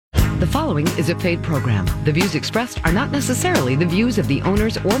following is a paid program. The views expressed are not necessarily the views of the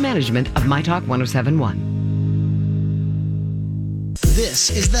owners or management of My Talk 1071. This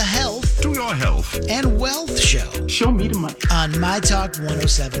is the Health To Your Health and Wealth Show Show Me the Money on My Talk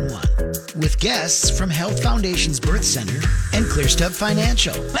 1071 with guests from Health Foundation's Birth Center and ClearStep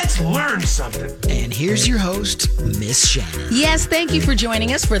Financial. Let's learn something. And here's your host, Miss Shannon. Yes, thank you for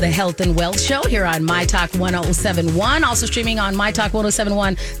joining us for the Health and Wealth Show here on My Talk 1071. Also streaming on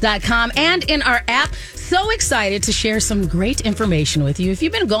MyTalk1071.com and in our app. So excited to share some great information with you. If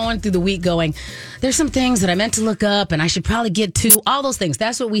you've been going through the week going, there's some things that I meant to look up and I should probably get to, all those things.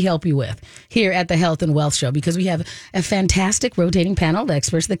 That's what we help you with here at the Health and Wealth Show, because we have a fantastic rotating panel of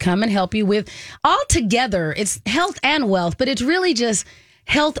experts that come and help you with all together. It's health and wealth, but it's really just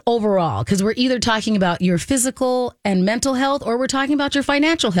health overall, because we're either talking about your physical and mental health or we're talking about your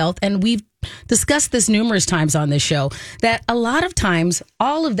financial health. And we've discussed this numerous times on this show that a lot of times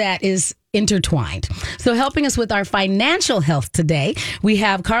all of that is intertwined. So helping us with our financial health today, we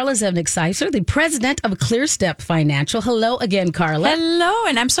have Carla Zevnik-Seifzer, the president of ClearStep Financial. Hello again, Carla. Hello,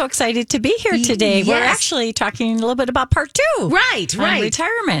 and I'm so excited to be here today. Yes. We're actually talking a little bit about part two. Right. On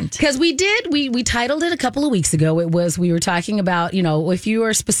retirement. Because we titled it a couple of weeks ago. We were talking about, if you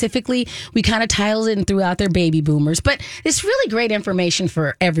are specifically, we kind of titled it and threw out there baby boomers. But it's really great information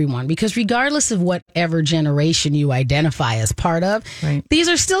for everyone, because regardless of whatever generation you identify as part of, right, these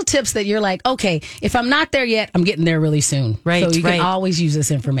are still tips that you're like, okay, if I'm not there yet, I'm getting there really soon. Right. So you can always use this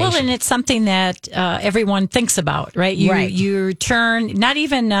information. Well, and it's something that everyone thinks about, right? You turn, not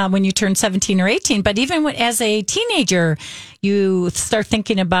even when you turn 17 or 18, but even as a teenager, you start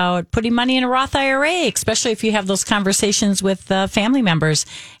thinking about putting money in a Roth IRA, especially if you have those conversations with family members.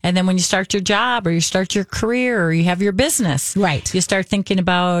 And then when you start your job or you start your career or you have your business, right, you start thinking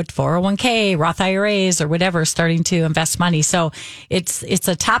about 401k, Roth IRAs, or whatever, starting to invest money. So it's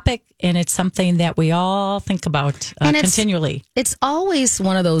a topic, and it's something that we all think about continually. It's always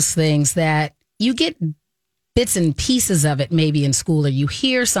one of those things that you get bits and pieces of it maybe in school, or you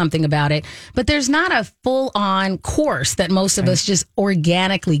hear something about it, but there's not a full-on course that most of us just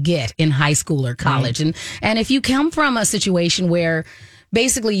organically get in high school or college. Right. And if you come from a situation where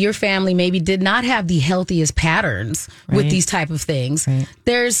basically your family maybe did not have the healthiest patterns with these type of things,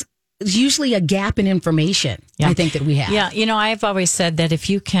 there's usually a gap in information, I think, that we have. Yeah. I've always said that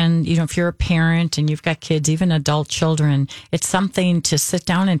if you can, if you're a parent and you've got kids, even adult children, it's something to sit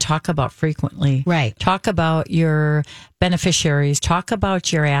down and talk about frequently. Right. Talk about your beneficiaries, talk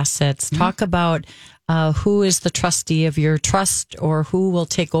about your assets, talk about who is the trustee of your trust or who will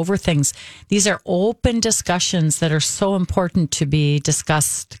take over things. These are open discussions that are so important to be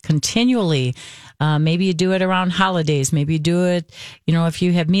discussed continually. Maybe you do it around holidays. Maybe you do it, if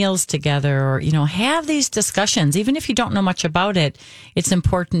you have meals together, or, have these discussions. Even if you don't know much about it, it's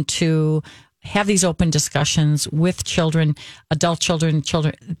important to have these open discussions with children, adult children,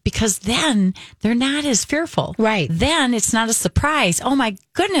 because then they're not as fearful. Right. Then it's not a surprise. Oh my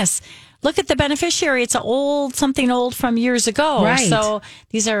goodness. Look at the beneficiary. It's something old from years ago. Right. So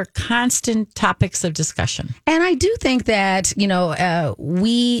these are constant topics of discussion. And I do think that,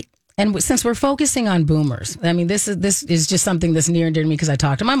 and since we're focusing on boomers, I mean, this is just something that's near and dear to me because I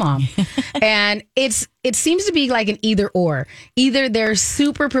talk to my mom, and it seems to be like an either or. Either they're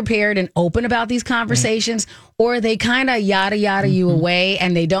super prepared and open about these conversations, or they kind of yada you away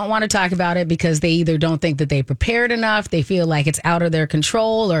and they don't want to talk about it because they either don't think that they prepared enough, they feel like it's out of their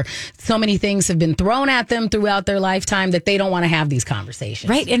control, or so many things have been thrown at them throughout their lifetime that they don't want to have these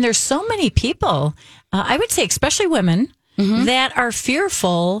conversations. Right. And there's so many people, I would say, especially women, that are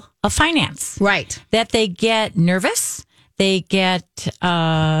fearful of finance. Right. That they get nervous. They get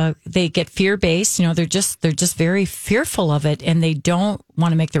fear based. They're just very fearful of it, and they don't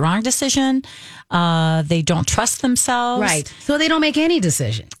want to make the wrong decision. They don't trust themselves. Right. So they don't make any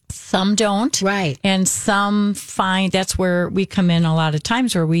decision. Some don't. Right. And some find that's where we come in a lot of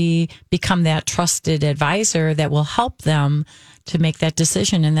times, where we become that trusted advisor that will help them to make that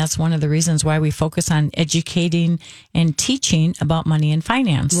decision. And that's one of the reasons why we focus on educating and teaching about money and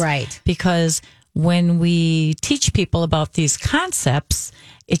finance. Right. Because when we teach people about these concepts,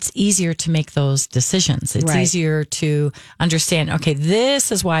 it's easier to make those decisions. It's easier to understand, okay,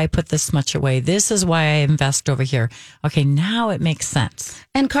 this is why I put this much away. This is why I invest over here. Okay, now it makes sense.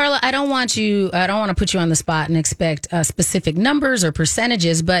 And Carla, I don't want to put you on the spot and expect specific numbers or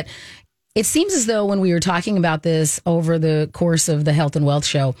percentages, but it seems as though when we were talking about this over the course of the Health and Wealth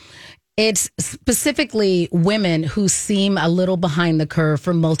Show, it's specifically women who seem a little behind the curve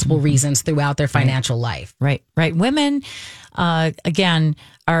for multiple reasons throughout their financial life. Right. Women again,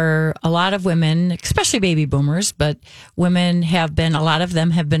 are a lot of women, especially baby boomers, but women a lot of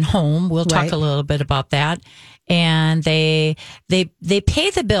them have been home. We'll talk a little bit about that. And they pay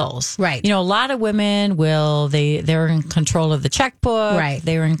the bills. Right. A lot of women they're in control of the checkbook. Right.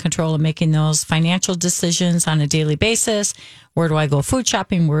 They're in control of making those financial decisions on a daily basis. Where do I go food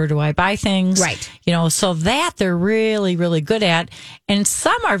shopping? Where do I buy things? Right. So that they're really, really good at. And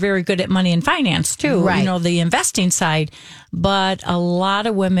some are very good at money and finance too. Right. The investing side. But a lot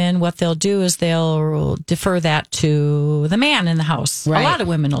of women, what they'll do is they'll defer that to the man in the house. Right. A lot of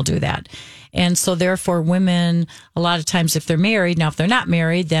women will do that. And so therefore women, a lot of times if they're married, now if they're not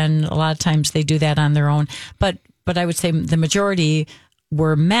married, then a lot of times they do that on their own. But I would say the majority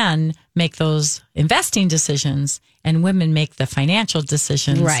where men make those investing decisions and women make the financial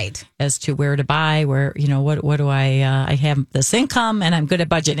decisions right. as to where to buy, where, what do I have this income and I'm good at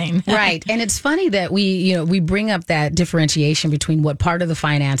budgeting. Right. And it's funny that we bring up that differentiation between what part of the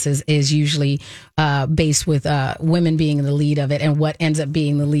finances is usually based with women being the lead of it and what ends up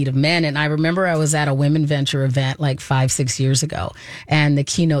being the lead of men. And I remember I was at a Women Venture event like 5-6 years ago, and the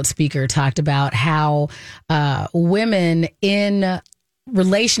keynote speaker talked about how women in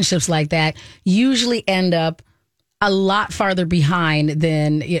relationships like that usually end up a lot farther behind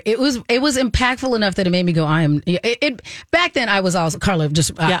than it was impactful enough that it made me go, back then I was also, Carla,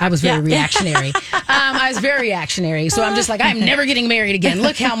 I was very reactionary. I was very reactionary. So I'm just like, I'm never getting married again.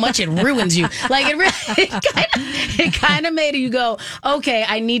 Look how much it ruins you. Like it kind of made you go, okay,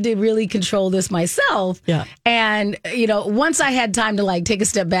 I need to really control this myself. Yeah. And, once I had time to take a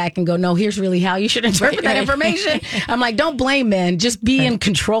step back and go, no, here's really how you should interpret that information. I'm like, don't blame men. Just be in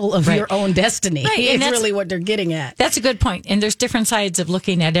control of your own destiny. Right. It's really what they're getting at. That's a good point. And there's different sides of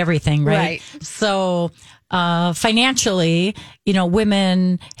looking at everything, right? So financially,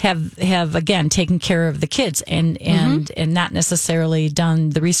 women have again taken care of the kids and not necessarily done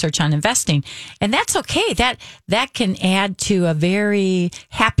the research on investing. And that's okay. That can add to a very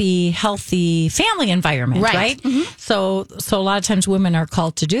happy, healthy family environment, right? Mm-hmm. So a lot of times women are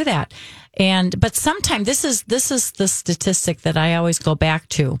called to do that. But sometimes this is the statistic that I always go back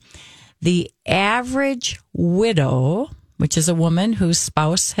to. The average widow, which is a woman whose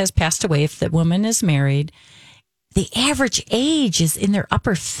spouse has passed away, if the woman is married, the average age is in their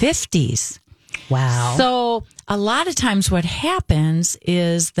upper 50s. Wow. So a lot of times what happens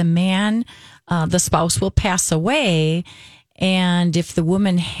is the spouse will pass away. And if the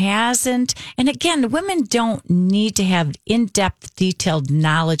woman hasn't, and again, women don't need to have in-depth, detailed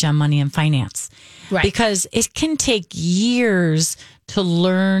knowledge on money and finance. Right. Because it can take years to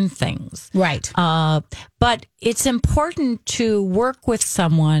learn things. Right. But it's important to work with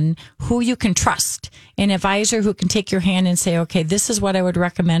someone who you can trust, an advisor who can take your hand and say, okay, this is what I would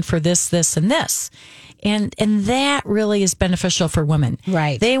recommend for this, this, and this. And that really is beneficial for women.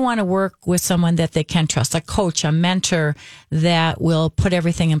 Right. They want to work with someone that they can trust, a coach, a mentor that will put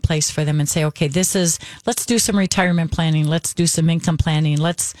everything in place for them and say, okay, let's do some retirement planning. Let's do some income planning.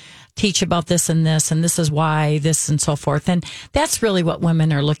 Let's teach about this, and this is why this, and so forth. And that's really what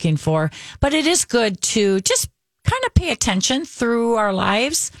women are looking for. But it is good to just kind of pay attention through our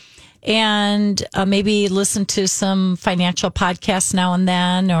lives and maybe listen to some financial podcasts now and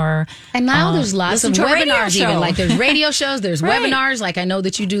then, and now there's lots of webinars, even like there's radio shows, there's right. webinars. Like I know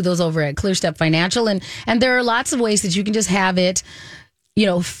that you do those over at ClearStep Financial, and there are lots of ways that you can just have it,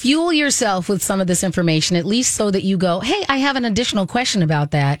 fuel yourself with some of this information, at least so that you go, hey, I have an additional question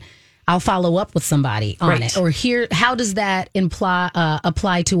about that. I'll follow up with somebody on it, or how does that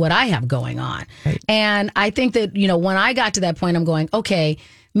apply to what I have going on? Right. And I think that, when I got to that point, I'm going, okay,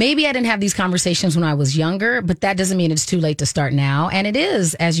 maybe I didn't have these conversations when I was younger, but that doesn't mean it's too late to start now. And it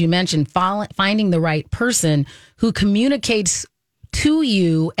is, as you mentioned, finding the right person who communicates to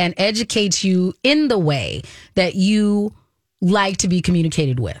you and educates you in the way that you like to be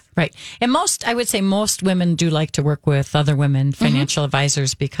communicated with. Right. And I would say most women do like to work with other women, financial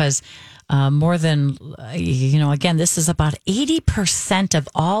advisors, because more than, again, this is about 80% of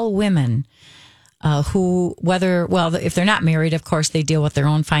all women if they're not married, of course, they deal with their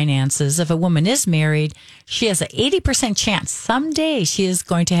own finances. If a woman is married, she has an 80% chance someday she is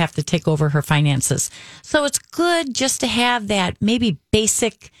going to have to take over her finances. So it's good just to have that maybe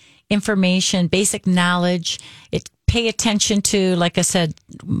basic information, basic knowledge. Pay attention to, like I said,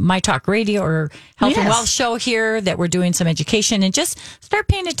 My Talk Radio or Health and Wealth Show here, that we're doing some education, and just start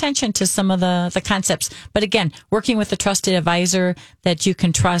paying attention to some of the concepts. But again, working with a trusted advisor that you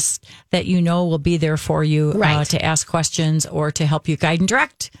can trust, that will be there for you to ask questions or to help you guide and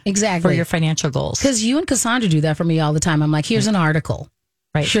direct exactly for your financial goals. Because you and Cassandra do that for me all the time. I'm like, here's an article.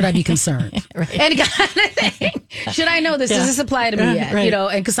 Right. Should I be concerned? Right. And kind of thing. Should I know this? Does this apply to me yet? Right.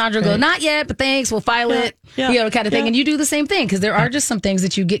 And Cassandra will go, not yet, but thanks, we'll file it, kind of thing. And you do the same thing because there are just some things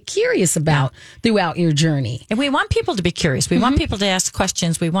that you get curious about throughout your journey. And we want people to be curious. We want people to ask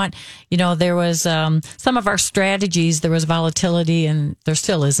questions. We want, there was some of our strategies, there was volatility, and there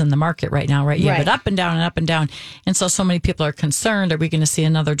still is in the market right now, right? You have it up and down and up and down. And so many people are concerned, are we going to see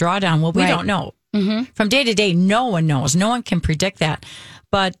another drawdown? Well, we don't know. From day to day, no one knows. No one can predict that.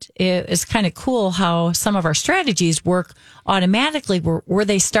 But it's kind of cool how some of our strategies work automatically where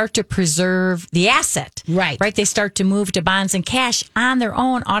they start to preserve the asset. Right. They start to move to bonds and cash on their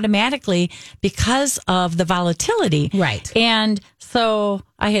own automatically because of the volatility. Right. And so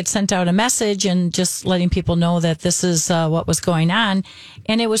I had sent out a message and just letting people know that this is what was going on.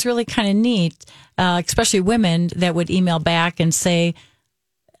 And it was really kind of neat, especially women that would email back and say,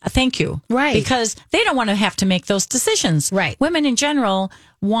 thank you. Right. Because they don't want to have to make those decisions. Right. Women in general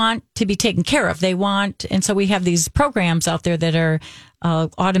want to be taken care of. And so we have these programs out there that are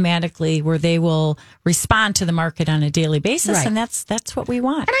automatically where they will respond to the market on a daily basis. Right. And that's what we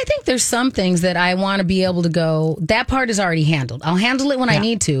want. And I think there's some things that I want to be able to go, that part is already handled. I'll handle it when I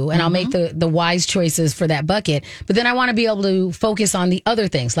need to, and I'll make the wise choices for that bucket. But then I want to be able to focus on the other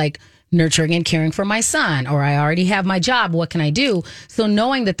things like nurturing and caring for my son, or I already have my job. What can I do? So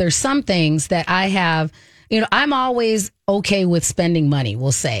knowing that there's some things that I have, I'm always okay with spending money,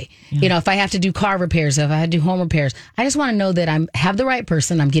 we'll say. If I have to do car repairs, if I have to do home repairs, I just want to know that have the right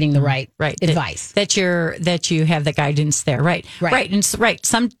person, I'm getting the right advice. That you have the guidance there. Right. And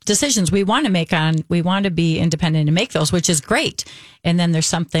some decisions we want to be independent and make those, which is great. And then there's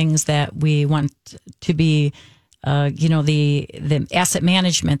some things that we want to be the asset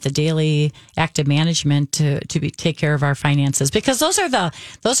management, the daily active management to take care of our finances, because those are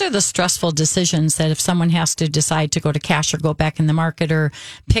the stressful decisions that if someone has to decide to go to cash or go back in the market or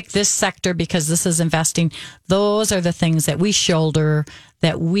pick this sector because this is investing, those are the things that we shoulder,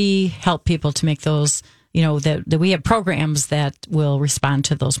 that we help people to make those. That we have programs that will respond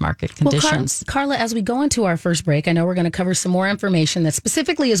to those market conditions. Well, Carla, as we go into our first break, I know we're going to cover some more information that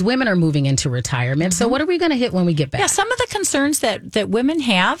specifically as women are moving into retirement. So what are we going to hit when we get back? Yeah, some of the concerns that women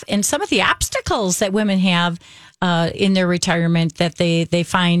have and some of the obstacles that women have in their retirement that they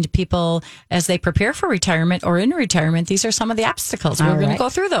find people as they prepare for retirement or in retirement. These are some of the obstacles. We're going to go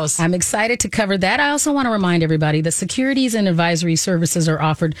through those. I'm excited to cover that. I also want to remind everybody that securities and advisory services are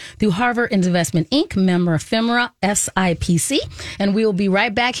offered through Harvard Investment Inc., member FINRA SIPC. And we will be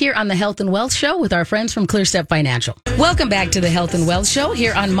right back here on the Health and Wealth Show with our friends from ClearStep Financial. Welcome back to the Health and Wealth Show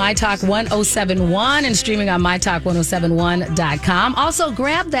here on My Talk 1071 and streaming on MyTalk1071.com. Also,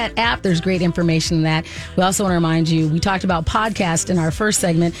 grab that app. There's great information in that. We also want to remind you, we talked about podcast in our first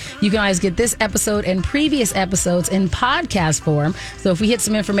segment. You can always get this episode and previous episodes in podcast form. So if we hit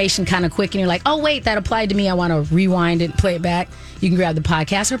some information kind of quick and you're like, oh, wait, that applied to me, I want to rewind it, play it back, you can grab the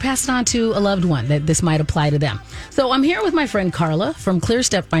podcast or pass it on to a loved one that this might apply to them. So I'm here with my friend Carla from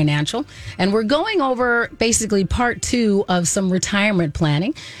ClearStep Financial, and we're going over basically part 2 of some retirement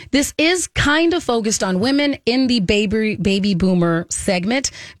planning. This is kind of focused on women in the baby boomer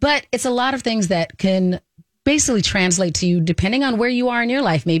segment, but it's a lot of things that can basically translate to you depending on where you are in your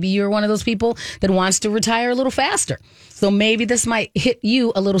life. Maybe you're one of those people that wants to retire a little faster. So maybe this might hit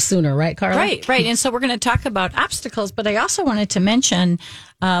you a little sooner, right, Carla? Right. And so we're going to talk about obstacles, but I also wanted to mention,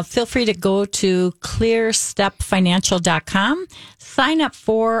 feel free to go to clearstepfinancial.com, sign up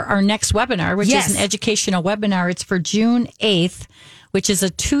for our next webinar, which is an educational webinar. It's for June 8th, which is a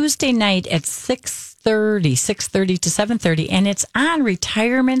Tuesday night at 6:30 to 7:30, and it's on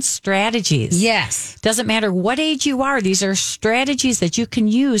retirement strategies. Yes. Doesn't matter what age you are. These are strategies that you can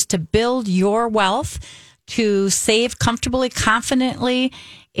use to build your wealth, to save comfortably, confidently,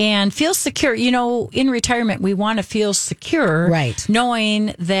 and feel secure. In retirement, we want to feel secure, right,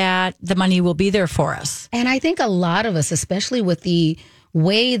 knowing that the money will be there for us. And I think a lot of us, especially with the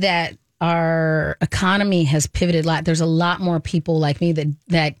way that our economy has pivoted a lot. There's a lot more people like me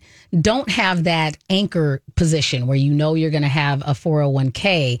that don't have that anchor position where you're going to have a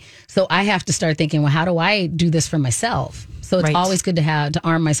 401k. So I have to start thinking, well, how do I do this for myself? So it's always good to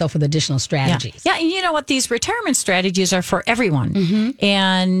arm myself with additional strategies. Yeah, and you know what? These retirement strategies are for everyone.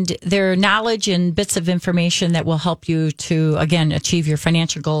 And they're knowledge and bits of information that will help you to, again, achieve your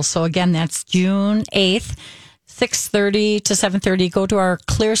financial goals. So again, that's June 8th. 6:30 to 7:30. Go to our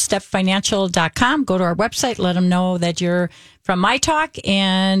clearstepfinancial.com. Go to our website. Let them know that you're from My Talk,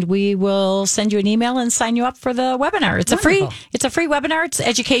 and we will send you an email and sign you up for the webinar. It's a free webinar. It's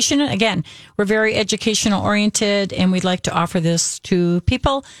education. Again, we're very educational oriented, and we'd like to offer this to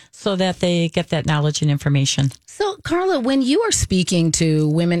people so that they get that knowledge and information. So, Carla, when you are speaking to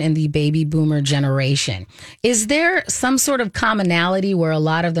women in the baby boomer generation, is there some sort of commonality where a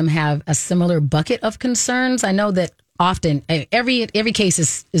lot of them have a similar bucket of concerns? I know that often every case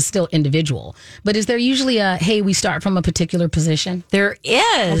is still individual, but is there usually a, hey, we start from a particular position? There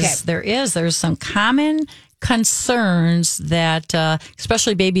is. Okay. There is. There's some common concerns that,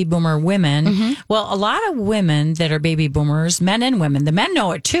 especially baby boomer women, well, a lot of women that are baby boomers, men and women, the men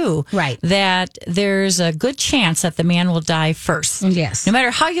know it too, right? That there's a good chance that the man will die first. Yes. No matter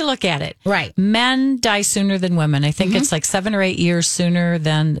how you look at it. Right. Men die sooner than women. I think it's like 7 or 8 years sooner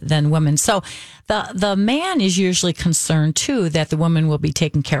than women. So the man is usually concerned too that the woman will be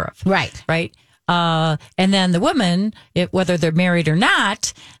taken care of. Right. Right. And then the women, whether they're married or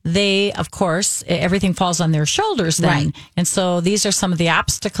not, they, of course, everything falls on their shoulders then. Right. And so these are some of the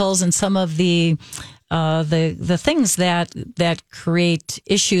obstacles and some of the things that create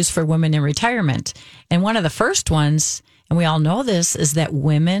issues for women in retirement. And one of the first ones, and we all know this, is that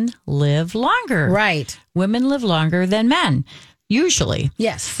women live longer. Right. Women live longer than men, usually.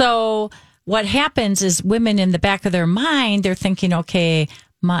 Yes. So what happens is women in the back of their mind, they're thinking, okay,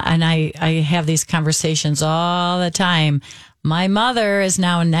 and I have these conversations all the time. My mother is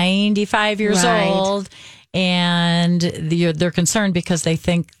now 95 years old, and they're concerned because they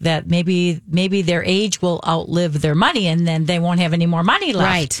think that maybe their age will outlive their money, and then they won't have any more money left.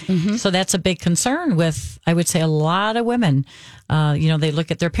 Right. Mm-hmm. So that's a big concern with, I would say, a lot of women. They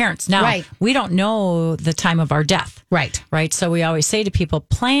look at their parents. Now, we don't know the time of our death. Right. Right. So we always say to people,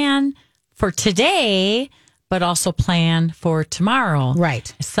 plan for today, but also plan for tomorrow.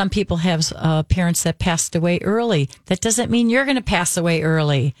 Right. Some people have parents that passed away early. That doesn't mean you're going to pass away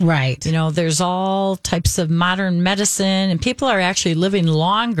early. Right. There's all types of modern medicine, and people are actually living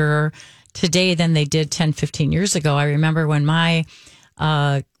longer today than they did 10, 15 years ago. I remember when my,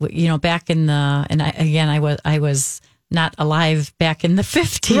 back in the, I was not alive back in the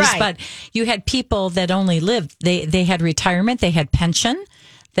 50s, but you had people that only lived, they had retirement, they had pension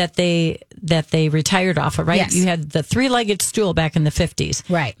that they retired off of, right? Yes. You had the 3-legged stool back in the 50s.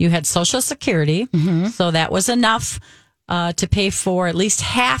 Right. You had Social Security. So that was enough to pay for at least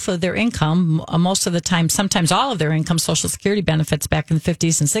half of their income, most of the time, sometimes all of their income, Social Security benefits back in the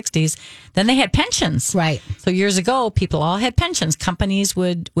 50s and 60s. Then they had pensions. Right. So years ago, people all had pensions. Companies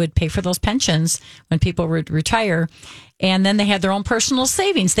would pay for those pensions when people would retire. And then they had their own personal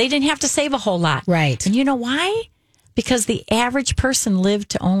savings. They didn't have to save a whole lot. Right. And you know why? Because the average person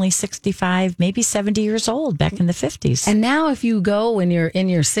lived to only 65, maybe 70 years old back in the 50s. And now if you go when you're in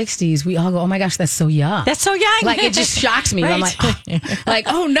your 60s, we all go, oh my gosh, that's so young. That's so young. Like, it just shocks me. Right. I'm like,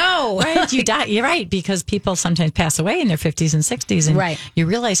 oh no. Right. You die. You're right. Because people sometimes pass away in their 50s and 60s. And you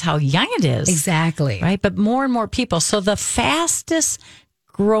realize how young it is. Exactly. Right. But more and more people. So the fastest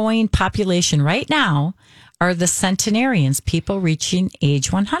growing population right now are the centenarians, people reaching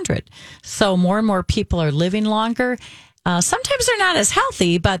age 100. So more and more people are living longer. Sometimes they're not as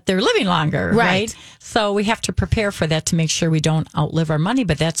healthy, but they're living longer, right? So we have to prepare for that to make sure we don't outlive our money.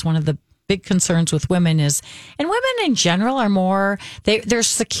 But that's one of the big concerns with women is, and women in general are more, they're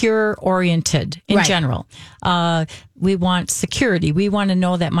secure oriented in general. We want security. We want to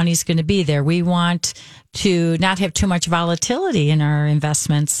know that money's going to be there. We want to not have too much volatility in our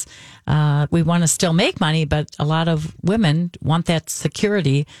investments. We want to still make money, but a lot of women want that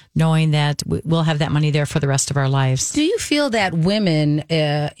security, knowing that we'll have that money there for the rest of our lives. Do you feel that women,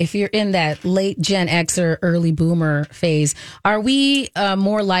 if you're in that late Gen X or early boomer phase, are we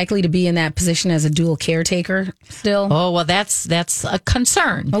more likely to be in that position as a dual caretaker still? Oh, well, that's a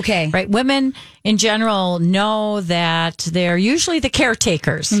concern. Okay. Right. Women in general know that they're usually the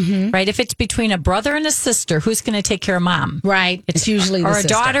caretakers, right? If it's between a brother and a sister, who's going to take care of mom? Right. It's usually or the a sister.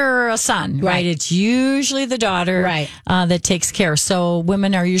 daughter or a son, right? It's usually the daughter that takes care. So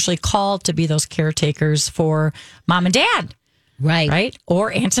women are usually called to be those caretakers for mom and dad. Right.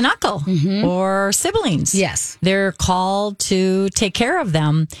 Or aunt and uncle or siblings. Yes. They're called to take care of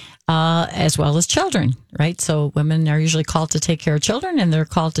them as well as children. Right. So women are usually called to take care of children, and they're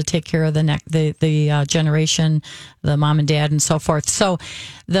called to take care of the generation, the mom and dad and so forth. So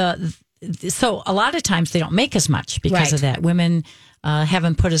a lot of times they don't make as much because of that. Women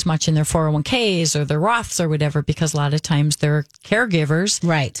haven't put as much in their 401ks or their Roths or whatever, because a lot of times they're caregivers,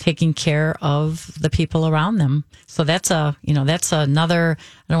 Right. taking care of the people around them. So that's another,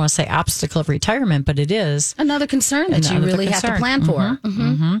 I don't want to say obstacle of retirement, but it is Another concern that you really have to plan for.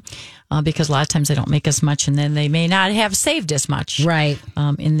 because a lot of times they don't make as much, and then they may not have saved as much, Right.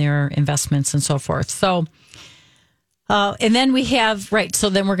 in their investments and so forth. So. And then we have, right, so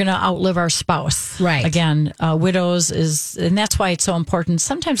then we're going to outlive our spouse. Right. Again, widows and that's why it's so important.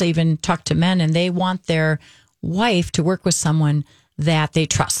 Sometimes I even talk to men and they want their wife to work with someone that they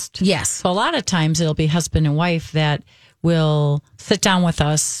trust. Yes. So a lot of times it'll be husband and wife that will sit down with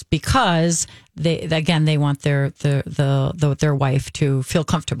us because they want their wife to feel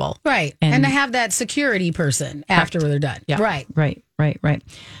comfortable. Right. And to have that security person after they're done. Yeah. Right. Right.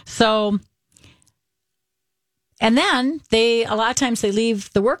 So, and then a lot of times they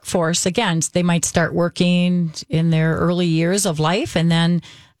leave the workforce. Again, they might start working in their early years of life, and then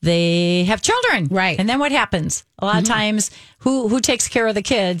they have children. Right. And then what happens? A lot of times, who takes care of the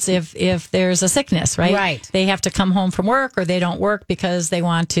kids if there's a sickness, right? Right. They have to come home from work, or they don't work because they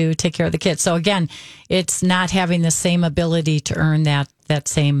want to take care of the kids. So again, it's not having the same ability to earn that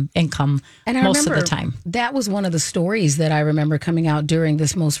same income most of the time. That was one of the stories that I remember coming out during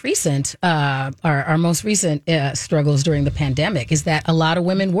this most recent, our most recent struggles during the pandemic, is that a lot of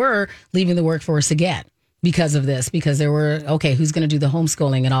women were leaving the workforce again because of this, because there were, who's going to do the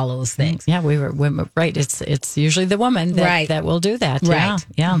homeschooling and all those things? Yeah, we were women, right. It's usually the woman that will do that. Right.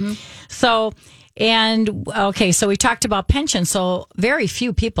 Yeah. So, so we talked about pensions. So very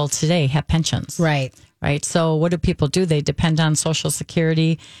few people today have pensions. Right. Right. So what do people do? They depend on Social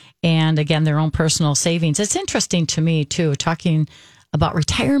Security and, again, their own personal savings. It's interesting to me, too, talking about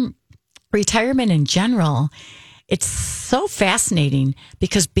retirement in general. It's so fascinating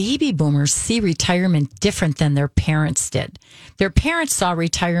because baby boomers see retirement different than their parents did. Their parents saw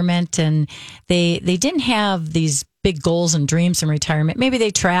retirement and they didn't have these big goals and dreams in retirement. Maybe they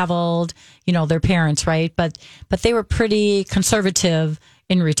traveled, their parents, right? But they were pretty conservative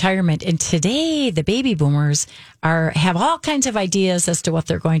in retirement. And today, the baby boomers have all kinds of ideas as to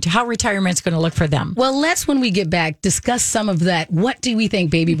how retirement's going to look for them. Well, let's, when we get back, discuss some of that. What do we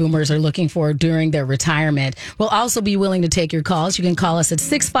think baby boomers are looking for during their retirement? We'll also be willing to take your calls. You can call us at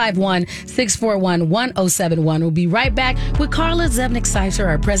 651-641-1071. We'll be right back with Carla Zevnik-Seifzer,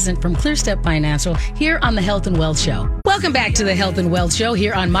 our president from ClearStep Financial, here on the Health and Wealth Show. Welcome back to the Health and Wealth Show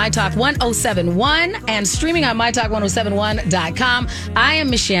here on My Talk 1071 and streaming on MyTalk1071.com. I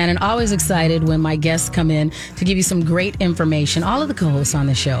am Miss Shannon, always excited when my guests come in to give you some great information. All of the co-hosts on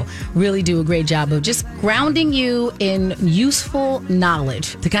the show really do a great job of just grounding you in useful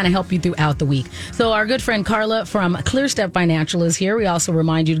knowledge to kind of help you throughout the week. So our good friend Carla from ClearStep Financial is here. We also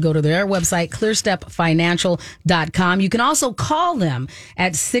remind you to go to their website, clearstepfinancial.com. You can also call them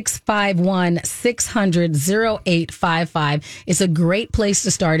at 651-600-0855. It's a great place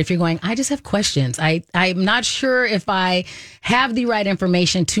to start if you're going, I just have questions. I'm not sure if I have the right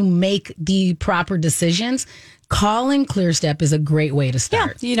information to make the proper decisions. Calling ClearStep is a great way to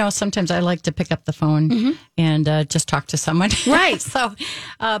start. Yeah, sometimes I like to pick up the phone and just talk to someone. Right. So,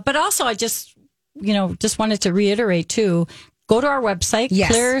 but also I just wanted to reiterate too, go to our website,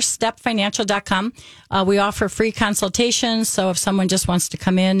 clearstepfinancial.com. We offer free consultations. So if someone just wants to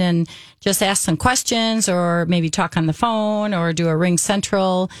come in and just ask some questions or maybe talk on the phone or do a Ring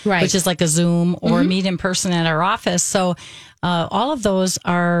Central, which is like a Zoom, or meet in person at our office. So all of those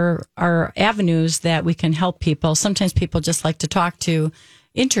are avenues that we can help people. Sometimes people just like to talk to,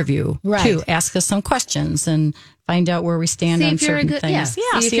 interview, too, ask us some questions and find out where we stand on certain things.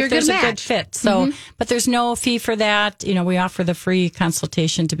 See if there's a good fit. So, but there's no fee for that. We offer the free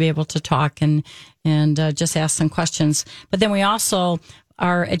consultation to be able to talk and just ask some questions. But then we also,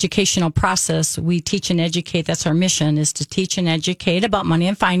 our educational process, we teach and educate. That's our mission, is to teach and educate about money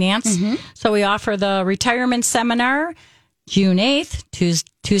and finance. So we offer the retirement seminar June 8th,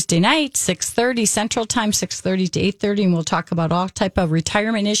 Tuesday night, 6:30 Central Time, 6:30 to 8:30, and we'll talk about all type of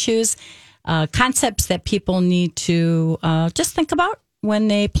retirement issues, concepts that people need to just think about when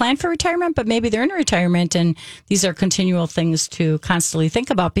they plan for retirement, but maybe they're in retirement, and these are continual things to constantly think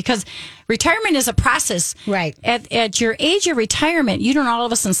about, because retirement is a process. Right. At your age of retirement, you don't all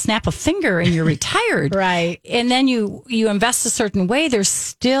of a sudden snap a finger and you're retired. Right. And then you invest a certain way. There's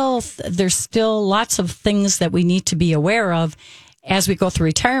still lots of things that we need to be aware of as we go through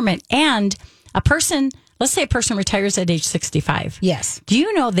retirement. And let's say a person retires at age 65. Yes. Do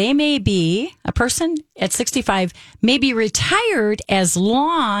you know a person at 65 may be retired as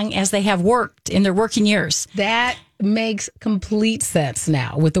long as they have worked in their working years? That makes complete sense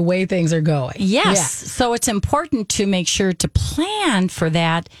now with the way things are going. Yes. So it's important to make sure to plan for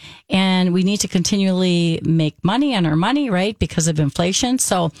that. And we need to continually make money on our money, right? Because of inflation.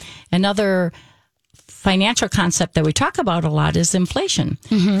 So another financial concept that we talk about a lot is inflation.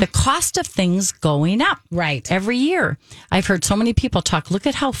 The cost of things going up. Right. Every year. I've heard so many people talk, look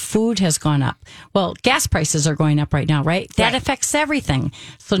at how food has gone up. Well, gas prices are going up right now, right? That affects everything.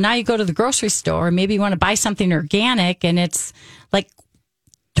 So now you go to the grocery store, maybe you want to buy something organic and it's like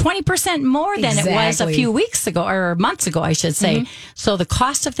 20% more than it was a few weeks ago or months ago, I should say. So the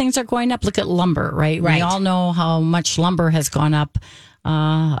cost of things are going up. Look at lumber, right? We all know how much lumber has gone up.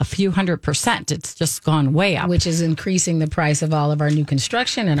 A few $100%. It's just gone way up. Which is increasing the price of all of our new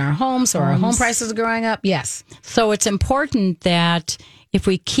construction in our homes. So our home prices are going up. Yes. So it's important that if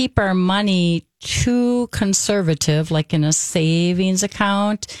we keep our money too conservative, like in a savings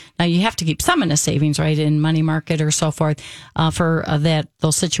account, now you have to keep some in a savings, right, in money market or so forth, for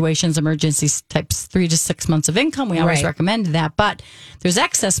those situations, emergency types, 3 to 6 months of income. We always recommend that. But there's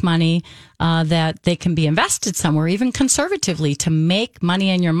excess money that they can be invested somewhere, even conservatively, to make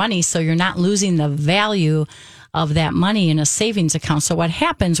money on your money so you're not losing the value of that money in a savings account. So what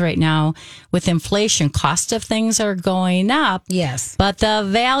happens right now with inflation, cost of things are going up. Yes. But the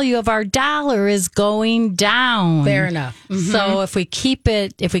value of our dollar is going down. Fair enough. So if we keep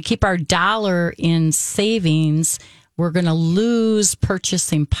our dollar in savings, we're going to lose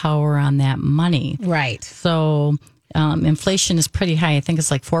purchasing power on that money. Right. So inflation is pretty high. I think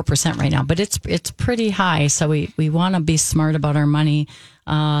it's like 4% right now, but it's pretty high. So we want to be smart about our money.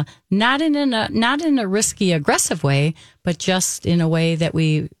 Not in a risky, aggressive way, but just in a way that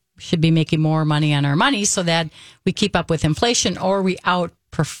we should be making more money on our money so that we keep up with inflation or we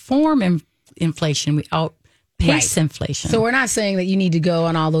outperform inflation. We outpace inflation. So we're not saying that you need to go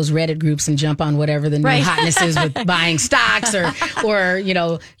on all those Reddit groups and jump on whatever the new hotness is with buying stocks or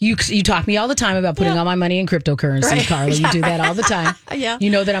you talk to me all the time about putting all my money in cryptocurrency, Carla. You do that all the time.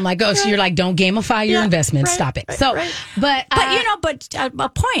 You know that I'm like, so you're like, don't gamify your investments. Stop it. But a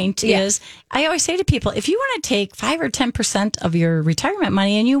point is, I always say to people, if you want to take 5 or 10% of your retirement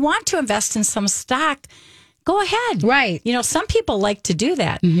money and you want to invest in some stock, go ahead. Right. Some people like to do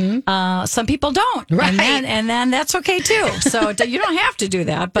that. Some people don't. Right. And then that's okay too. So you don't have to do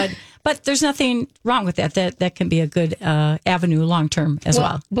that, but there's nothing wrong with that. That can be a good avenue long term as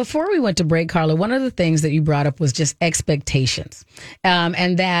well. Before we went to break, Carla, one of the things that you brought up was just expectations,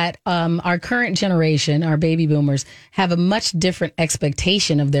 and that our current generation, our baby boomers, have a much different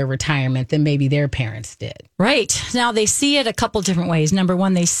expectation of their retirement than maybe their parents did. Right. Now, they see it a couple different ways. Number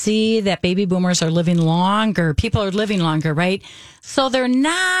one, they see that baby boomers are living longer. People are living longer, right? So they're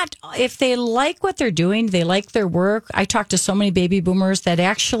not, if they like what they're doing, they like their work. I talk to so many baby boomers that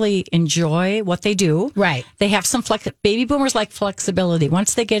actually enjoy what they do. Right. They have some baby boomers like flexibility.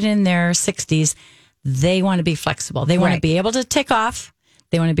 Once they get in their 60s, they want to be flexible. They want to be able to take off.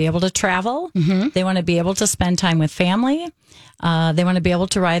 They want to be able to travel. They want to be able to spend time with family. They want to be able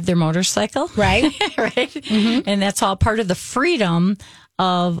to ride their motorcycle. Right. Right. And that's all part of the freedom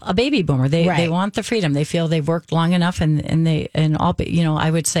of a baby boomer. They want the freedom. They feel they've worked long enough and all,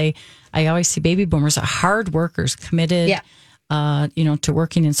 I would say, I always see baby boomers are hard workers, committed, to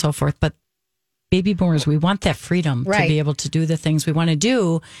working and so forth. But baby boomers, we want that freedom to be able to do the things we want to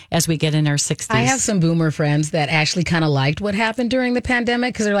do as we get in our 60s. I have some boomer friends that actually kind of liked what happened during the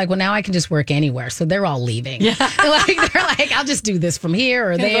pandemic because they're like, well, now I can just work anywhere. So they're all leaving. Yeah. they're like, I'll just do this from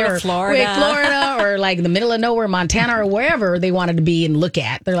here or there, or Florida, or like in the middle of nowhere, Montana, or wherever they wanted to be and look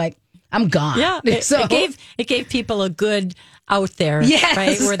at. They're like, I'm gone. Yeah. It gave people a good out there,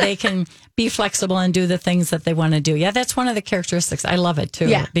 right, where they can be flexible and do the things that they want to do. Yeah, that's one of the characteristics. I love it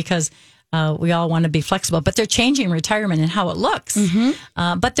too, because we all want to be flexible, but they're changing retirement and how it looks.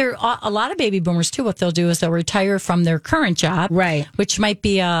 But there are a lot of baby boomers too. What they'll do is they'll retire from their current job, which might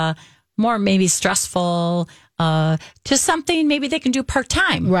be more maybe stressful, to something maybe they can do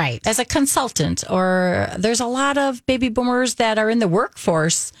part-time, as a consultant. Or there's a lot of baby boomers that are in the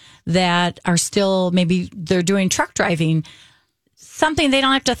workforce that are still, maybe they're doing truck driving, something they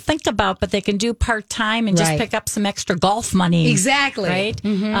don't have to think about, but they can do part-time and just pick up some extra golf money. Exactly. Right?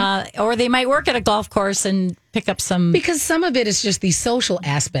 Or they might work at a golf course and pick up some... Because some of it is just the social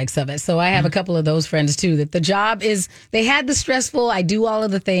aspects of it. So I have a couple of those friends too, that the job is, they had the stressful, I do all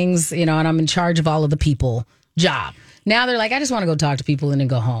of the things, and I'm in charge of all of the people job. Now they're like, I just want to go talk to people and then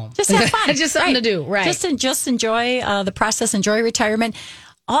go home. Just have fun. Just something to do. Right. Just enjoy the process, enjoy retirement.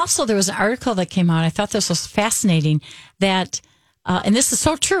 Also, there was an article that came out. I thought this was fascinating that... and this is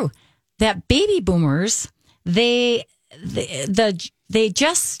so true, that baby boomers, they they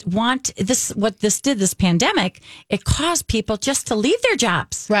just want this. What this pandemic, it caused people just to leave their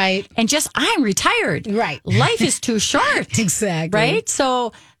jobs, Right. and just I'm retired, Right. Life is too short, Exactly. right?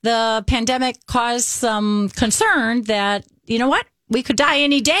 So the pandemic caused some concern that, you know what, we could die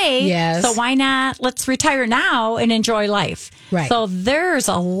any day. Yes. So why not? Let's retire now and enjoy life. Right. So there's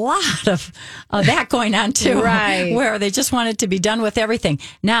a lot of that going on too. Right. Where they just wanted to be done with everything.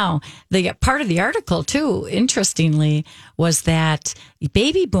 Now, the part of the article too, interestingly, was that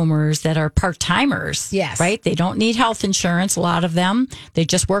baby boomers that are part-timers. Yes. Right. They don't need health insurance. A lot of them, they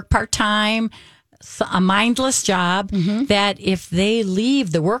just work part-time. A mindless job, that if they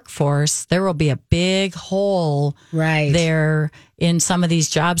leave the workforce, there will be a big hole Right. there in some of these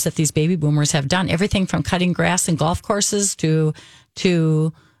jobs that these baby boomers have done. Everything from cutting grass and golf courses to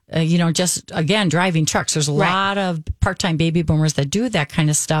just again driving trucks. There's a lot of part-time baby boomers that do that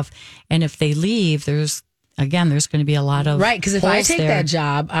kind of stuff, and if they leave, there's going to be a lot of Right. Because if I holes take there. that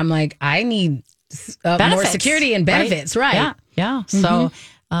job, I'm like, I need more Benefits, security and benefits. Right. Yeah. Yeah. So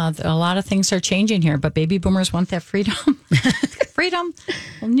a lot of things are changing here, but baby boomers want that freedom,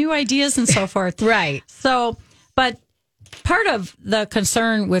 new ideas and so forth. Right. So, but part of the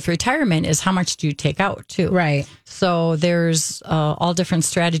concern with retirement is how much do you take out too? Right. So there's all different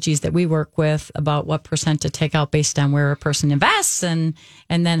strategies that we work with about what percent to take out based on where a person invests and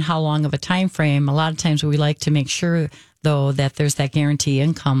then how long of a time frame. A lot of times we like to make sure though that there's that guarantee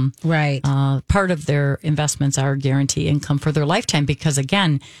income. Right. Part of their investments are guarantee income for their lifetime because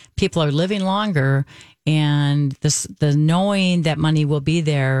again, people are living longer and the knowing that money will be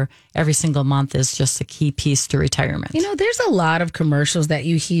there every single month is just a key piece to retirement. You know, there's a lot of commercials that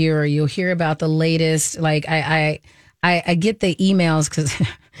you hear or you'll hear about the latest. Like I get the emails because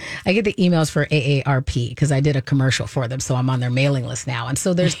I get the emails for AARP because I did a commercial for them. So I'm on their mailing list now. And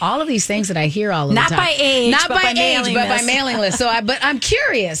so there's all of these things that I hear all the Not time. by age, Not but by by age, mailing but by list. mailing list. But I'm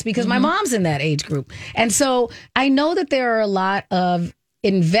curious because my mom's in that age group. And so I know that there are a lot of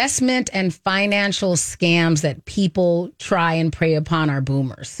investment and financial scams that people try and prey upon our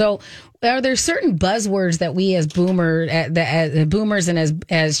boomers. So are there certain buzzwords that we as boomers and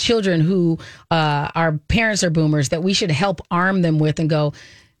as children who our parents are boomers that we should help arm them with and go,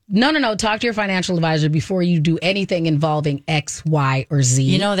 no, talk to your financial advisor before you do anything involving X, Y, or Z?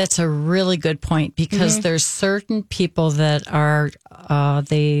 You know, that's a really good point because there's certain people that are,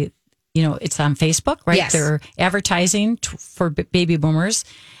 it's on Facebook, right? Yes. They're advertising for baby boomers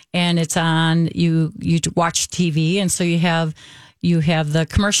and it's on, you watch TV. And so you have the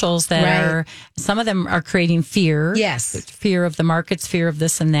commercials that are, some of them are creating fear. Yes. Fear of the markets, fear of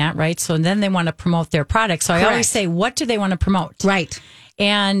this and that, right? So then they want to promote their product. So I always say, what do they want to promote? Right.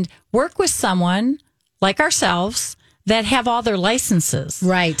 And work with someone like ourselves that have all their licenses.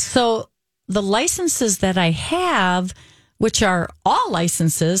 Right. So the licenses that I have, which are all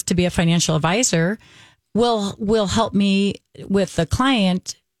licenses to be a financial advisor, will help me with the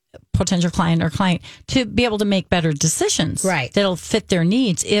client, potential client or client, to be able to make better decisions. Right. That'll fit their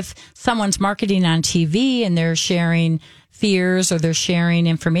needs. If someone's marketing on TV and they're sharing fears or they're sharing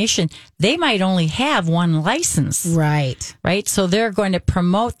information, they might only have one license. Right. Right. So they're going to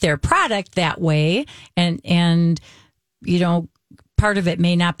promote their product that way. And part of it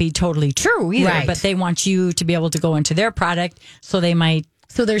may not be totally true either, Right. but they want you to be able to go into their product. So they might,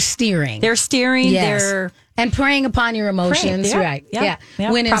 So they're steering. Yes. they're and preying upon your emotions. praying. Right. Yeah.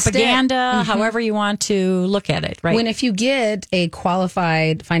 When propaganda, however you want to look at it. Right. When if you get a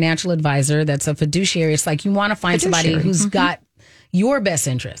qualified financial advisor that's a fiduciary, it's like you want to find somebody Fiduciary. who's got your best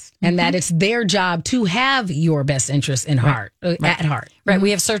interest and that it's their job to have your best interest at heart. Right.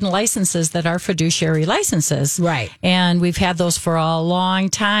 We have certain licenses that are fiduciary licenses. Right. And we've had those for a long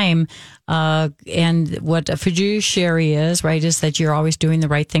time. And what a fiduciary is, right, is that you're always doing the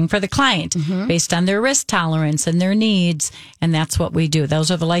right thing for the client based on their risk tolerance and their needs. And that's what we do. Those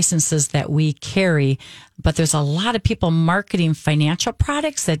are the licenses that we carry. But there's a lot of people marketing financial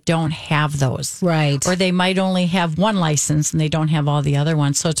products that don't have those. Right. Or they might only have one license and they don't have all the other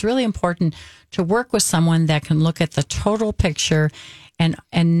ones. So it's really important to work with someone that can look at the total picture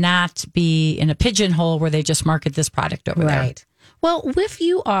and not be in a pigeonhole where they just market this product over there. Right. Well, if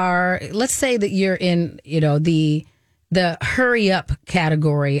you are, let's say that you're in, the hurry up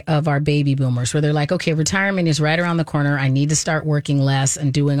category of our baby boomers where they're like, okay, retirement is right around the corner. I need to start working less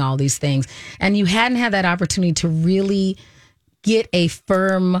and doing all these things. And you hadn't had that opportunity to really get a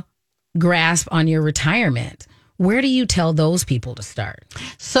firm grasp on your retirement. Where do you tell those people to start?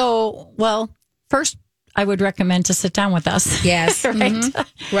 So, well, first, I would recommend to sit down with us. Yes. Right.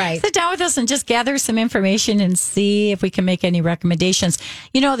 Right. Sit down with us and just gather some information and see if we can make any recommendations.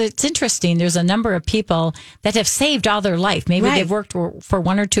 You know, it's interesting. There's a number of people that have saved all their life. Maybe Right. they've worked for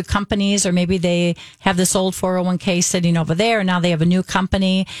one or two companies, or maybe they have this old 401k sitting over there, and now they have a new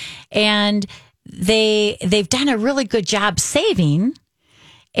company, and they've done a really good job saving,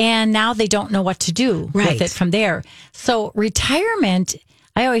 and now they don't know what to do Right. with it from there. So retirement,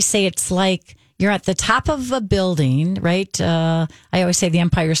 I always say it's like you're at the top of a building, right? I always say the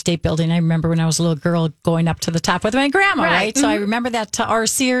Empire State Building. I remember when I was a little girl going up to the top with my grandma, right? So I remember that our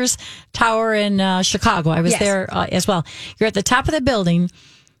Sears Tower in Chicago. I was Yes. there as well. You're at the top of the building.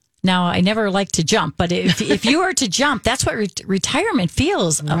 Now, I never like to jump, but if you were to jump, that's what retirement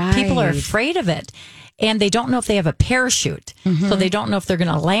feels. People are Right. afraid of it. And they don't know if they have a parachute. So they don't know if they're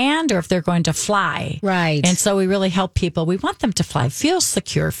going to land or if they're going to fly. Right. And so we really help people. We want them to fly, feel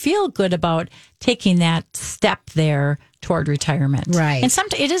secure, feel good about taking that step there toward retirement. Right. And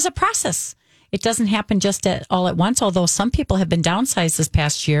sometimes it is a process. It doesn't happen just all at once, although some people have been downsized this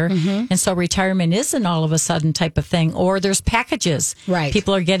past year. And so retirement isn't all of a sudden type of thing. Or there's packages. Right.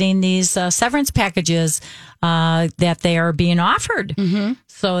 People are getting these severance packages that they are being offered.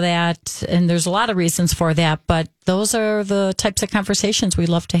 So that, and there's a lot of reasons for that, but those are the types of conversations we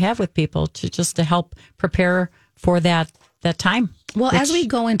love to have with people to help prepare for that time. Well, as we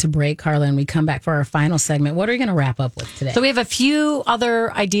go into break, Carla, and we come back for our final segment, what are you going to wrap up with today? So we have a few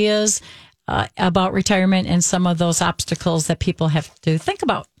other ideas about retirement and some of those obstacles that people have to think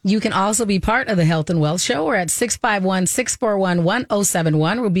about. You can also be part of the Health and Wealth Show. We're at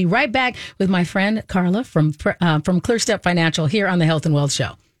 651-641-1071. We'll be right back with my friend Carla from ClearStep Financial here on the Health and Wealth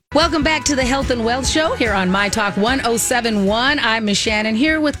Show. Welcome back to the Health and Wealth Show here on My Talk 1071. I'm Miss Shannon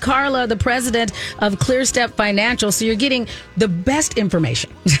here with Carla, the president of ClearStep Financial. So you're getting the best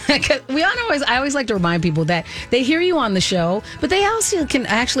information. I always like to remind people that they hear you on the show, but they also can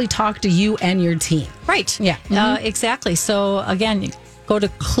actually talk to you and your team. Right. Yeah. Exactly. So again, go to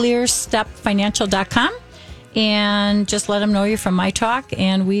clearstepfinancial.com and just let them know you're from My Talk,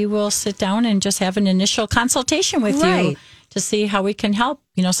 and we will sit down and just have an initial consultation with you Right. to see how we can help.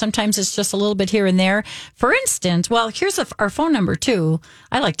 You know, sometimes it's just a little bit here and there. For instance, well, here's our phone number too.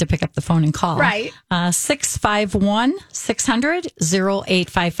 I like to pick up the phone and call. Right.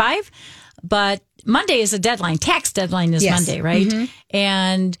 651-600-0855. But Monday is a deadline. Tax deadline is Yes. Monday, right?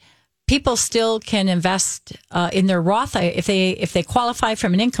 And people still can invest in their Roth if they qualify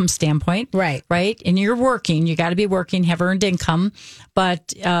from an income standpoint, Right. And you're working, you got to be working, have earned income.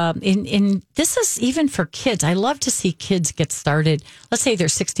 But in this is even for kids. I love to see kids get started. Let's say they're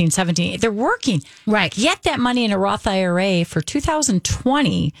 16, 17, they're working. Right. Get that money in a Roth IRA for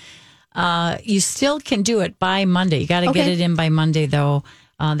 2020. You still can do it by Monday. You got to get Okay. it in by Monday, though.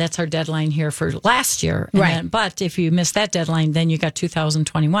 That's our deadline here for last year. And Right. then, but if you miss that deadline, then you got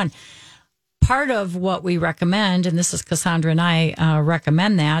 2021. Part of what we recommend, and this is Cassandra and I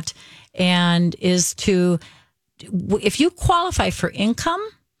recommend that, and is to, if you qualify for income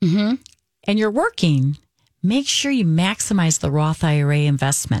and you're working, make sure you maximize the Roth IRA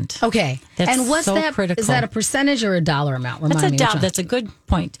investment. Okay. That's and what's so that? critical. Is that a percentage or a dollar amount? Remind me. That's a good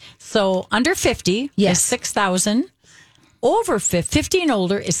point. So under 50 Yes. is 6,000. Over 50 and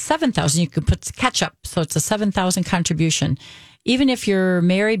older is 7,000. You can put catch up. So it's a 7,000 contribution. Even if you're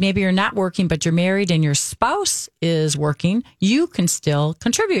married, maybe you're not working, but you're married and your spouse is working, you can still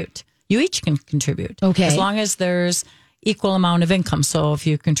contribute. You each can contribute. Okay. As long as there's equal amount of income. So if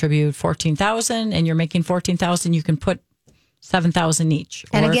you contribute 14,000 and you're making 14,000, you can put 7,000 each.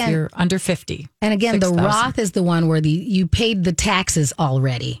 And or again- if you're under 50. And again, the 6,000. Roth is the one where you paid the taxes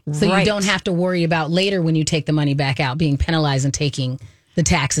already. So you Right. don't have to worry about later when you take the money back out being penalized and taking the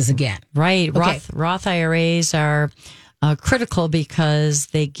taxes again. Right. Okay. Roth IRAs are critical because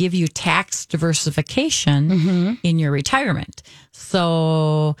they give you tax diversification in your retirement.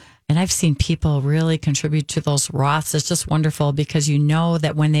 So, and I've seen people really contribute to those Roths. It's just wonderful because you know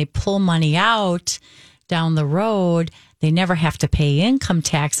that when they pull money out down the road, they never have to pay income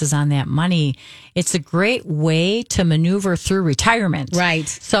taxes on that money. It's a great way to maneuver through retirement. Right.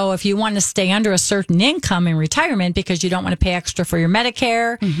 So if you want to stay under a certain income in retirement because you don't want to pay extra for your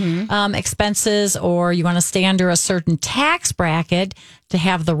Medicare expenses, or you want to stay under a certain tax bracket to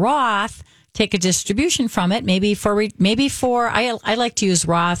have the Roth take a distribution from it, maybe for I like to use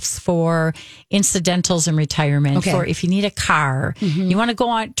Roths for incidentals in retirement. Okay. For if you need a car, you want to go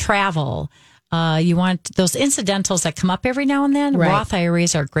on travel. You want those incidentals that come up every now and then. Right. Roth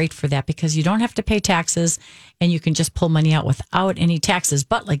IRAs are great for that because you don't have to pay taxes and you can just pull money out without any taxes.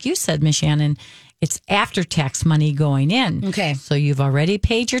 But like you said, Miss Shannon, it's after tax money going in. Okay. So you've already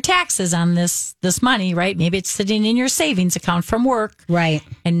paid your taxes on this money, right? Maybe it's sitting in your savings account from work. Right.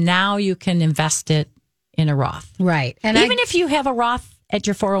 And now you can invest it in a Roth. Right. And even if you have a Roth at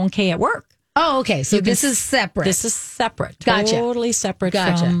your 401k at work. Oh, okay. So this is separate. This is separate. Gotcha. Totally separate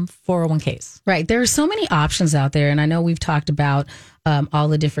from 401ks. Right. There are so many options out there. And I know we've talked about all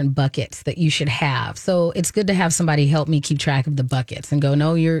the different buckets that you should have. So it's good to have somebody help me keep track of the buckets and go,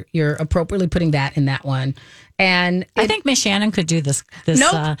 no, you're appropriately putting that in that one. And I think Miss Shannon could do this.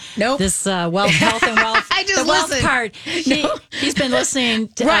 Nope. This wealth, health, and wealth. I just the wealth listened. part. She's been listening,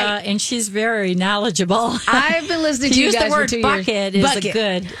 Right. and she's very knowledgeable. I've been listening to you use guys the word for 2 bucket years. is a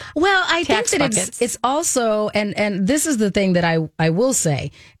good. Well, I think tax that buckets. it's also, and this is the thing that I will say,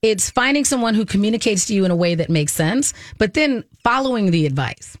 it's finding someone who communicates to you in a way that makes sense, but then following the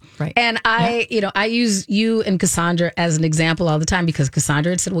advice. Right. And I use you and Cassandra as an example all the time because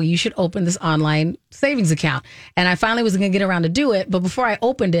Cassandra had said, well, you should open this online savings account. And I finally was going to get around to do it. But before I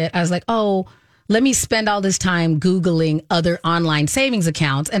opened it, I was like, oh, let me spend all this time Googling other online savings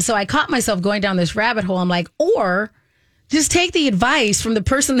accounts. And so I caught myself going down this rabbit hole. I'm like, or just take the advice from the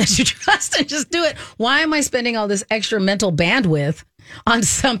person that you trust and just do it. Why am I spending all this extra mental bandwidth on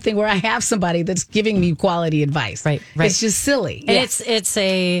something where I have somebody that's giving me quality advice? Right. It's just silly. And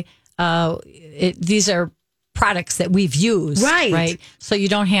these are products that we've used. Right. So you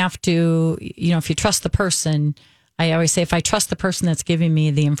don't have to, if you trust the person, I always say, if I trust the person that's giving me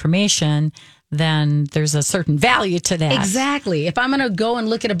the information, then there's a certain value to that. Exactly. If I'm going to go and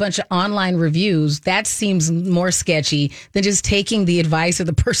look at a bunch of online reviews, that seems more sketchy than just taking the advice of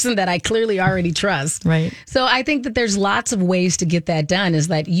the person that I clearly already trust. Right. So I think that there's lots of ways to get that done, is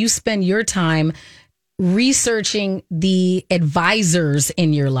that you spend your time researching the advisors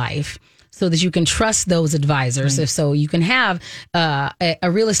in your life so that you can trust those advisors. Right. So you can have a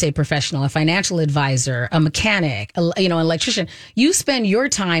real estate professional, a financial advisor, a mechanic, an electrician. You spend your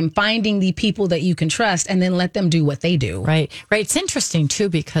time finding the people that you can trust and then let them do what they do. Right. It's interesting, too,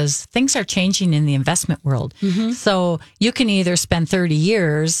 because things are changing in the investment world. Mm-hmm. So you can either spend 30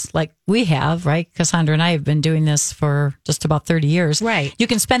 years like we have, right? Cassandra and I have been doing this for just about 30 years. Right. You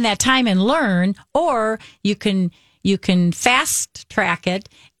can spend that time and learn, or you can fast track it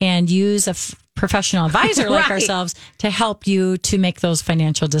and use a professional advisor like Right. ourselves to help you to make those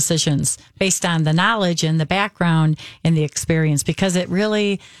financial decisions based on the knowledge and the background and the experience, because it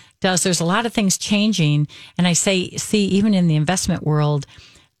really does. There's a lot of things changing. And I see even in the investment world,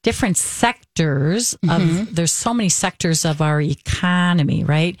 different sectors of, there's so many sectors of our economy,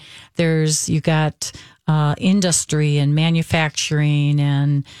 right? You got industry and manufacturing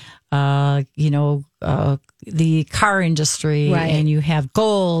and, the car industry, Right. and you have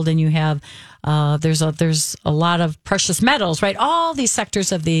gold, and you have there's a lot of precious metals, right? All these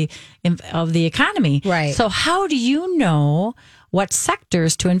sectors of the economy, Right. So how do you know what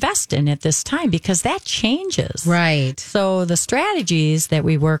sectors to invest in at this time? Because that changes, Right. So the strategies that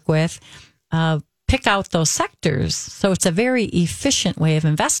we work with pick out those sectors, so it's a very efficient way of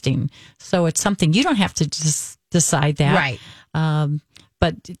investing. So it's something you don't have to just decide that, Right.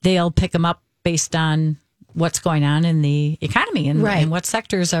 But they'll pick them up based on what's going on in the economy and, Right. and what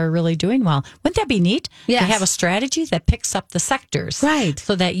sectors are really doing well. Wouldn't that be neat? Yes. To have a strategy that picks up the sectors. Right.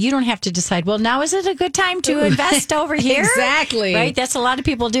 So that you don't have to decide, well, now is it a good time to invest over here? Exactly. Right? That's a lot of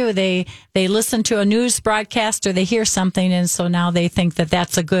people do. They listen to a news broadcast or they hear something, and so now they think that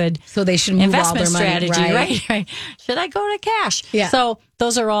that's a good So they should move investment all their money. strategy, right? Should I go to cash? Yeah. So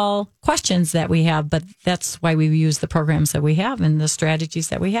those are all questions that we have, but that's why we use the programs that we have and the strategies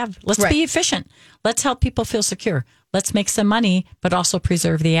that we have. Let's Right. be efficient. Let's help people feel secure. Let's make some money, but also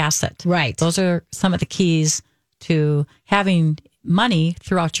preserve the asset. Right. Those are some of the keys to having money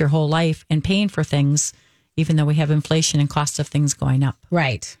throughout your whole life and paying for things, even though we have inflation and cost of things going up.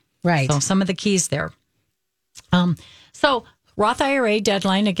 Right. Right. So some of the keys there. So Roth IRA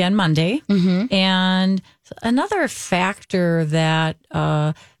deadline again Monday, and another factor that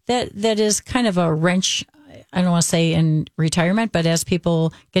that is kind of a wrench. I don't want to say in retirement, but as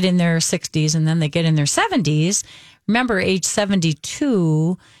people get in their 60s and then they get in their 70s, remember age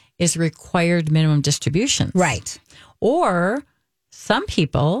 72 is required minimum distributions. Right. Or some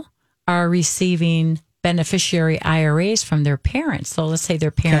people are receiving beneficiary IRAs from their parents. So let's say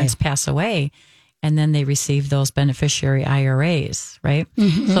their parents pass away and then they receive those beneficiary IRAs, right?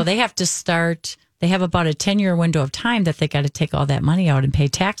 Mm-hmm. So they have to start, they have about a 10-year window of time that they got to take all that money out and pay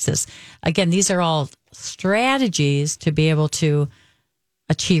taxes. Again, these are all strategies to be able to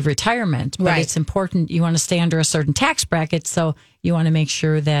achieve retirement, but Right. it's important. You want to stay under a certain tax bracket, so you want to make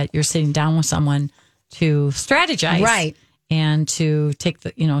sure that you're sitting down with someone to strategize, Right. and to take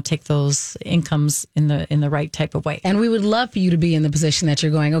those incomes in the right type of way. And we would love for you to be in the position that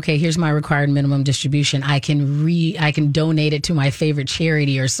you're going, okay, here's my required minimum distribution. I can donate it to my favorite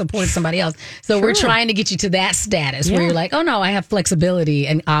charity or support somebody else. So we're trying to get you to that status where you're like, oh no, I have flexibility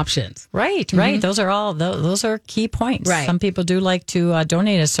and options. Right. Those are key points. Right. Some people do like to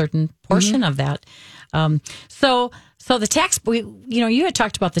donate a certain portion of that. So the tax, you had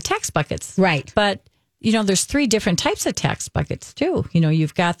talked about the tax buckets. Right. But there's 3 different types of tax buckets too.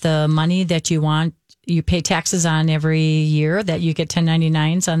 You've got the money that you pay taxes on every year, that you get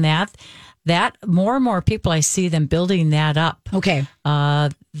 1099s on that. That more and more people, I see them building that up. Okay.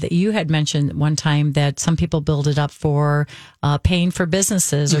 That you had mentioned one time that some people build it up for paying for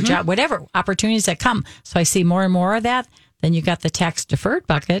businesses or job, whatever opportunities that come. So I see more and more of that. Then you got the tax deferred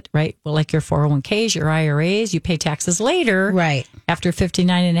bucket, right? Well, like your 401ks, your IRAs, you pay taxes later, right? After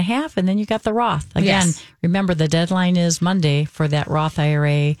 59 and a half, and then you got the Roth. Again, remember the deadline is Monday for that Roth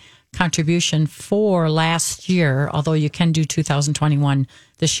IRA contribution for last year, although you can do 2021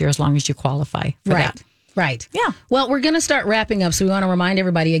 this year as long as you qualify for that. Right. Yeah. Well, we're going to start wrapping up, so we want to remind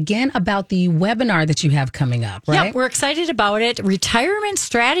everybody again about the webinar that you have coming up, right? Yeah, we're excited about it. Retirement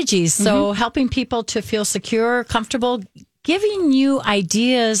strategies. So helping people to feel secure, comfortable, giving you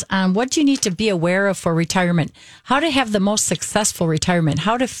ideas on what you need to be aware of for retirement, how to have the most successful retirement,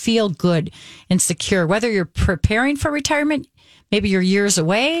 how to feel good and secure, whether you're preparing for retirement, maybe you're years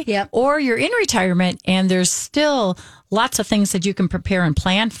away, or you're in retirement and there's still lots of things that you can prepare and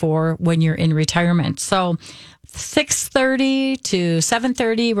plan for when you're in retirement. So 6:30 to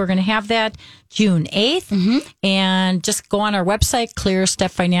 7:30, we're going to have that June 8th. And just go on our website,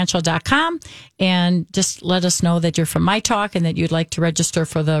 clearstepfinancial.com, and just let us know that you're from My Talk and that you'd like to register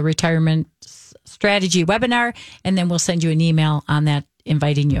for the retirement strategy webinar. And then we'll send you an email on that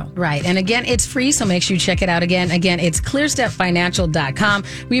inviting you. Right. And again, it's free, so make sure you check it out again. Again, it's clearstepfinancial.com.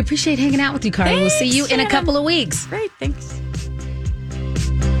 We appreciate hanging out with you, Carla. We'll see you in a couple of weeks. Great. Thanks.